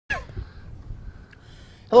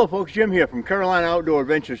Hello folks, Jim here from Carolina Outdoor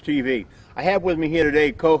Adventures TV. I have with me here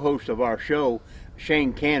today co-host of our show,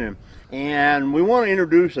 Shane Cannon, and we want to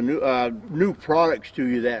introduce a new products to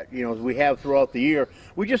you that we have throughout the year.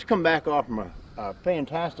 We just come back off from a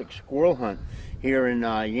fantastic squirrel hunt here in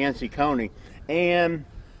Yancey County, and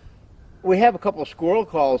we have a couple of squirrel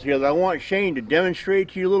calls here that I want Shane to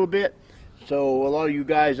demonstrate to you a little bit. So a lot of you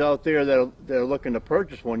guys out there that are looking to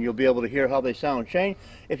purchase one, you'll be able to hear how they sound. Shane,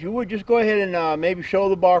 if you would just go ahead and maybe show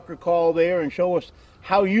the barker call there and show us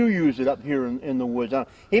how you use it up here in the woods.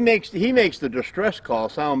 He makes the distress call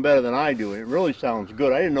sound better than I do. It really sounds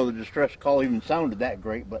good. I didn't know the distress call even sounded that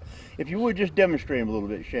great, but if you would just demonstrate him a little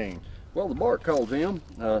bit, Shane. Well, the bark call, Jim,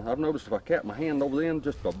 I've noticed if I cap my hand over the end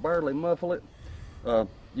just to barely muffle it,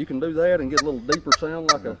 you can do that and get a little deeper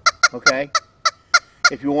sound like a... Okay.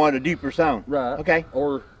 If you want a deeper sound. Right. Okay.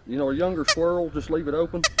 Or, a younger squirrel, just leave it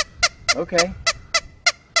open. Okay.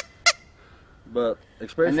 But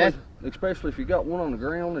especially if you got one on the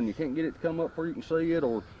ground and you can't get it to come up where you can see it,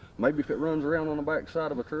 or maybe if it runs around on the back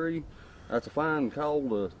side of a tree, that's a fine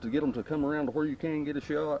call to get them to come around to where you can get a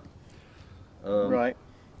shot. Right.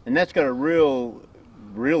 And that's got a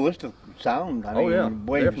realistic sound. I mean, yeah,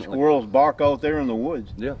 the way definitely. Squirrels bark out there in the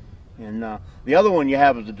woods. Yeah. And the other one you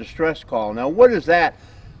have is a distress call. Now, what does that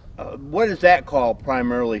call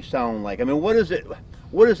primarily sound like? I mean, what is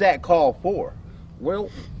that call for? Well,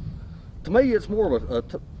 to me, it's more of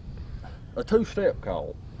a two-step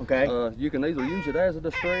call. Okay. You can either use it as a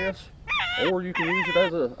distress, or you can use it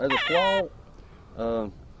as a squall. A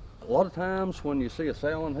lot of times when you see a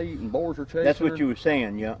silent heat and boars are chasing That's what her, you were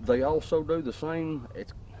saying, yeah. they also do the same.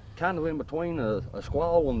 It's kind of in between a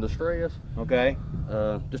squall and distress. Okay.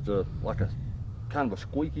 Just like a kind of a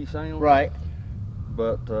squeaky sound. Right.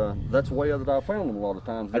 But that's the way that I found them a lot of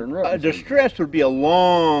times during rut A season. distress would be a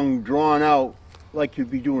long, drawn out, like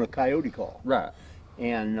you'd be doing a coyote call. Right.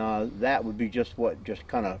 And that would be just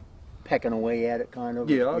kind of pecking away at it, kind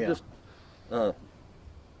of. Yeah, just.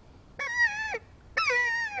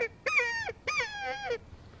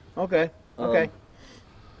 Okay. Okay.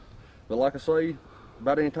 But like I say,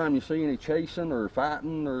 about any time you see any chasing or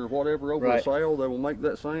fighting or whatever over the sail, they will make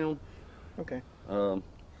that sound. Okay. Or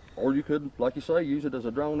you could, like you say, use it as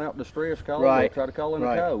a drawn-out distress call. Right. Or try to call in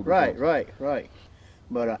a code. Right.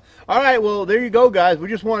 But all right, well, there you go, guys. We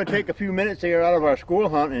just want to take a few minutes here out of our squirrel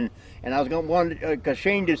hunt, and I was going to want, because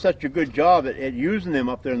Shane did such a good job at using them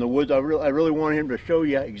up there in the woods. I really wanted him to show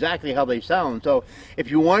you exactly how they sound. So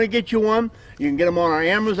if you want to get you one, you can get them on our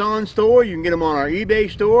Ammozon store, you can get them on our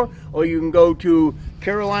eBay store, or you can go to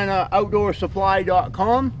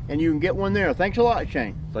CarolinaOutdoorSupply.com and you can get one there. Thanks a lot,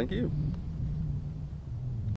 Shane. Thank you.